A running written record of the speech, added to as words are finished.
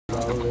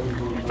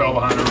fell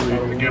behind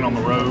early again on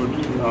the road.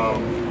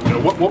 You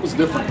know, what was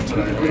different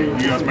today? I mean,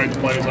 you guys made the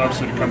plays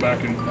obviously to come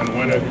back and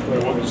win it.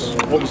 You know,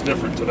 what was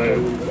different today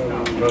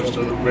opposed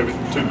to maybe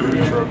 2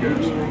 previous road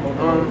games?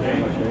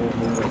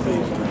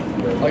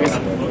 Like I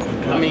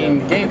said, I mean,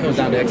 the game comes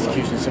down to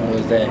execution, simple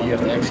as that. You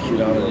have to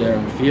execute out of there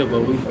on the field,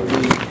 but we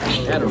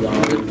had a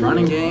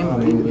running game. I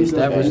mean, we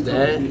established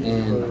that,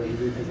 and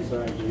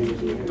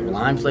the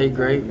line played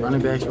great,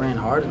 running backs ran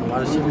hard, and a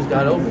lot of receivers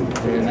got open.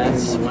 And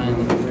that's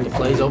when the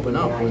plays open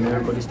up, when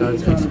everybody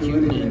starts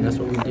executing, and that's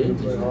what we did.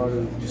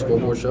 The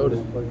scoreboard showed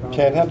it.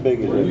 Chad, how big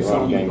has this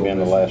run game been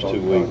the last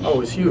 2 weeks?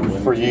 Oh, it's huge.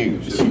 For you?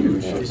 It's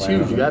huge. It's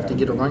huge. You have to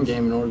get a run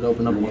game in order to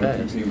open up a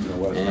pass.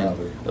 And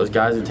those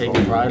guys are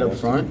taking pride up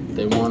front.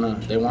 They wanna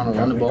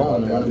run the ball,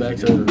 and the running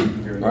backs are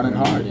running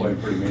hard.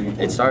 And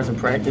it starts in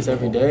practice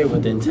every day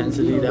with the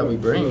intensity that we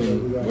bring,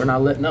 and we're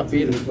not letting up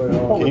either.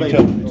 Can you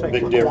tell the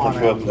big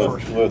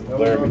difference with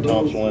Larry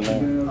Thompson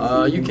in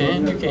there? You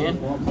can.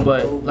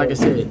 But like I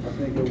said,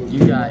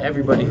 you got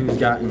everybody who's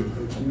gotten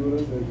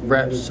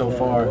reps so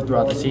far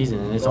throughout the season,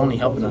 and it's only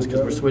helping us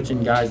because we're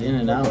switching guys in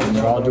and out, and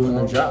they're all doing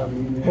their job.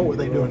 What were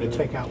they doing to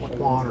take out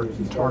Laquan or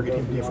target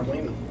him differently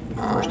in the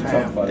first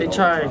half? They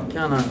tried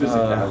kind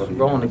of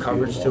rolling the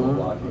coverage to him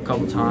a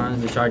couple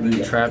times. They tried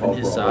trapping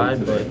his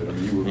side, but I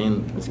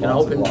mean, it's going to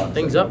open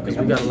things up because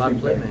we got a lot of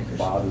playmakers.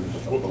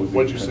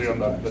 What did you see on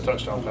the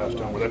touchdown pass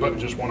to him? Were they putting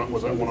just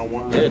was that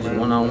one-on-one? Yeah, just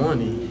one-on-one.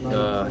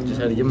 He just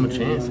had to give him a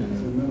chance,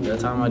 and that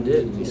time I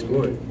did, and he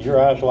scored. Your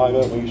eyes light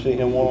up when you see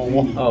him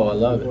one-on-one? Oh, I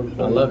love it.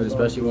 I love it,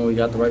 especially when we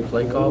got the right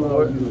play call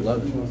for it. I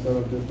love it.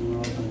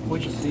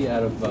 What did you see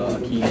out of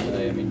Akeem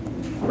today? I mean,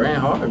 ran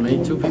hard,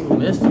 made 2 people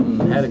miss, and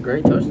had a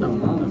great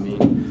touchdown run. I mean,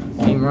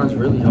 Akeem runs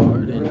really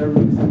hard,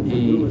 and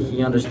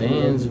he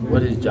understands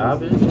what his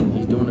job is, and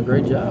he's doing a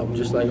great job,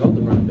 just like all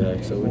the running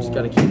backs. So we just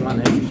got to keep on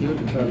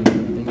executing, and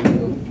everything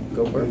will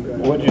go perfect.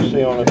 What did you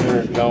see on the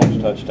Derrick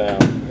Jones touchdown?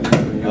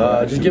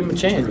 Just give him a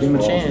chance. Give him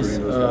a chance.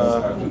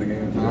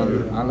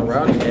 On the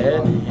route he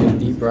had a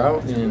deep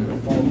route,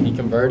 and he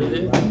converted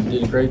it and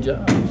did a great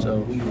job.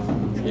 So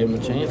gave him a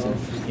chance, and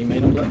he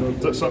made a play. Is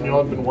that something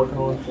y'all have been working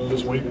on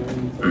this week?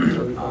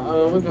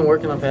 We've been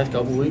working on the past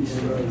couple weeks.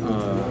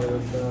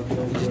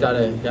 You just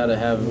gotta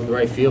have the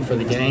right feel for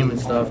the game and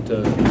stuff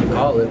to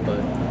call it.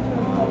 But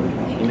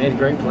he made a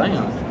great play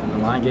on it, and the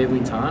line gave me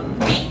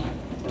time.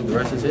 And the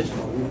rest is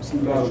history.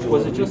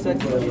 was it just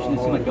execution? It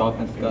seemed like the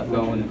offense got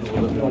going a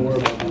little bit more.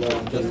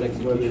 Just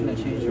execution that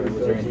changed, or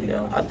was there anything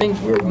else? I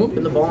think we were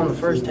moving the ball in the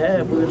first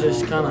half. We were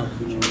just kind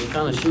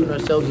of shooting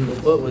ourselves in the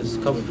foot with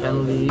a couple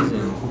penalties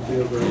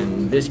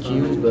and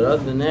miscues. But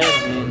other than that,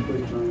 I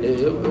mean,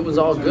 it was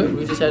all good.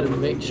 We just had to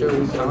make sure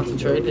we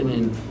concentrated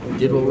and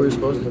did what we were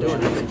supposed to do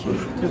and execute.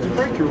 Does it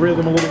break your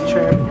rhythm a little,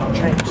 Chad, when y'all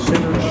change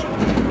centers?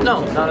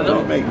 No, not at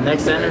all.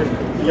 Next center,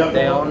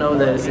 they all know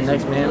that it's the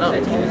next man up.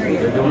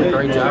 They're doing a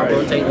great job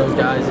rotating those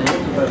guys in.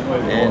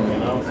 And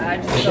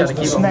they got to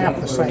keep snap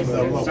the same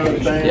though.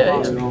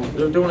 Yeah,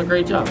 they're doing a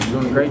great job. They're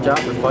doing a great job.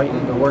 They're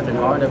fighting. They're working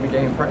hard every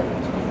day in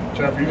practice.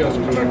 Jeff, you guys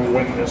have come back to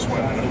win this one,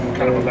 and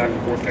kind of a back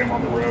and forth game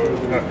on the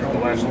road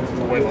after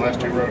the way the last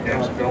 2 road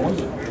games have gone.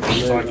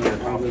 It's like your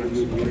confidence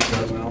for you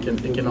guys now.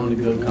 It can only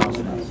build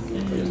confidence.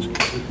 And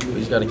we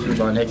just got to keep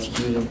on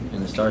executing,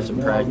 and it starts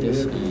in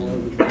practice.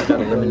 And we got to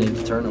eliminate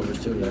the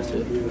turnovers too. That's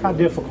it. How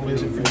difficult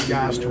is it for you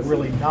guys to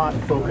really not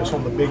focus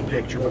on the big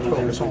picture, but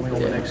focus only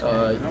on the next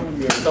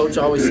game? Coach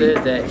always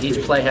says that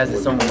each play has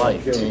its own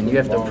life, and you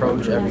have to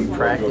approach every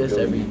practice,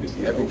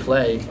 every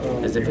play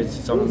as if it's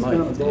its own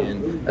life.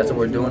 And that's what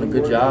we're doing a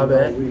good job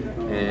at,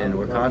 and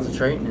we're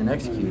concentrating and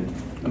executing.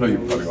 I know you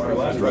probably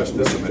already addressed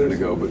this a minute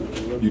ago, but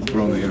you'd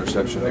thrown the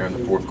interception there in the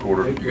 4th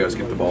quarter. You guys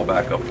get the ball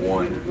back up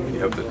 1. You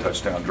have the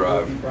touchdown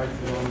drive.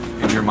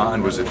 In your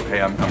mind, was it, hey,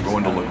 I'm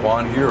going to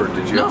Laquan here, or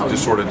did you have to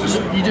just sort of just...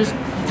 You just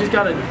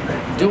got to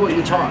do what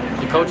you're taught.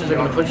 The coaches are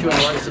going to put you in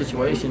the right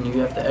situation. You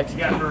have to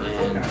execute.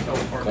 And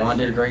Laquan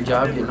did a great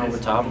job getting over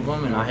top of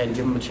him, and I had to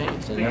give him a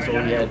chance. And that's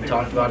what we had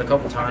talked about a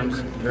couple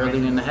times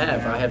early in the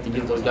half. I have to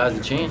give those guys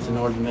a chance in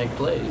order to make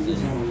plays.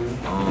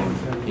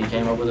 And he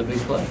came up with a big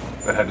play.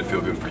 That had to feel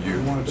good for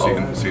you,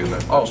 seeing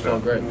that. Oh, it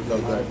felt great. It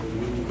felt great.